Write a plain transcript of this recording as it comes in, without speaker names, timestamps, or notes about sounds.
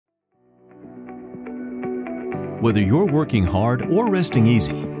Whether you're working hard or resting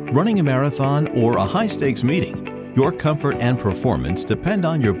easy, running a marathon or a high-stakes meeting, your comfort and performance depend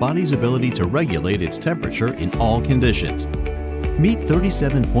on your body's ability to regulate its temperature in all conditions. Meet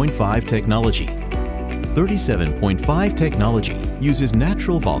 37.5 technology. 37.5 technology uses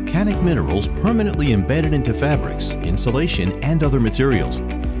natural volcanic minerals permanently embedded into fabrics, insulation, and other materials.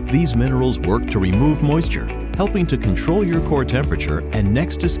 These minerals work to remove moisture, helping to control your core temperature and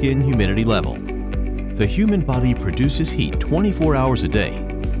next-to-skin humidity level. The human body produces heat 24 hours a day.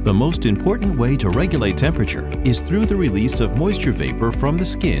 The most important way to regulate temperature is through the release of moisture vapor from the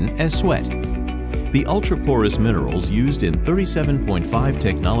skin as sweat. The ultraporous minerals used in 37.5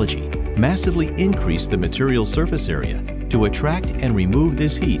 technology massively increase the material's surface area to attract and remove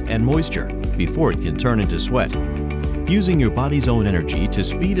this heat and moisture before it can turn into sweat. Using your body's own energy to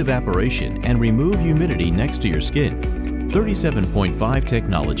speed evaporation and remove humidity next to your skin, 37.5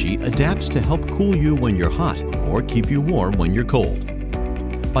 technology adapts to help cool you when you're hot or keep you warm when you're cold.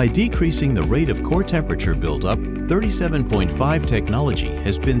 By decreasing the rate of core temperature buildup, 37.5 technology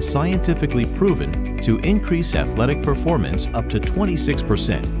has been scientifically proven to increase athletic performance up to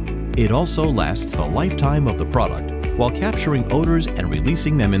 26%. It also lasts the lifetime of the product while capturing odors and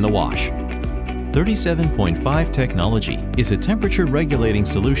releasing them in the wash. 37.5 technology is a temperature-regulating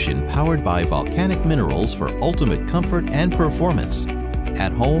solution powered by volcanic minerals for ultimate comfort and performance,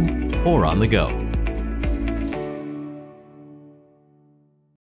 at home or on the go.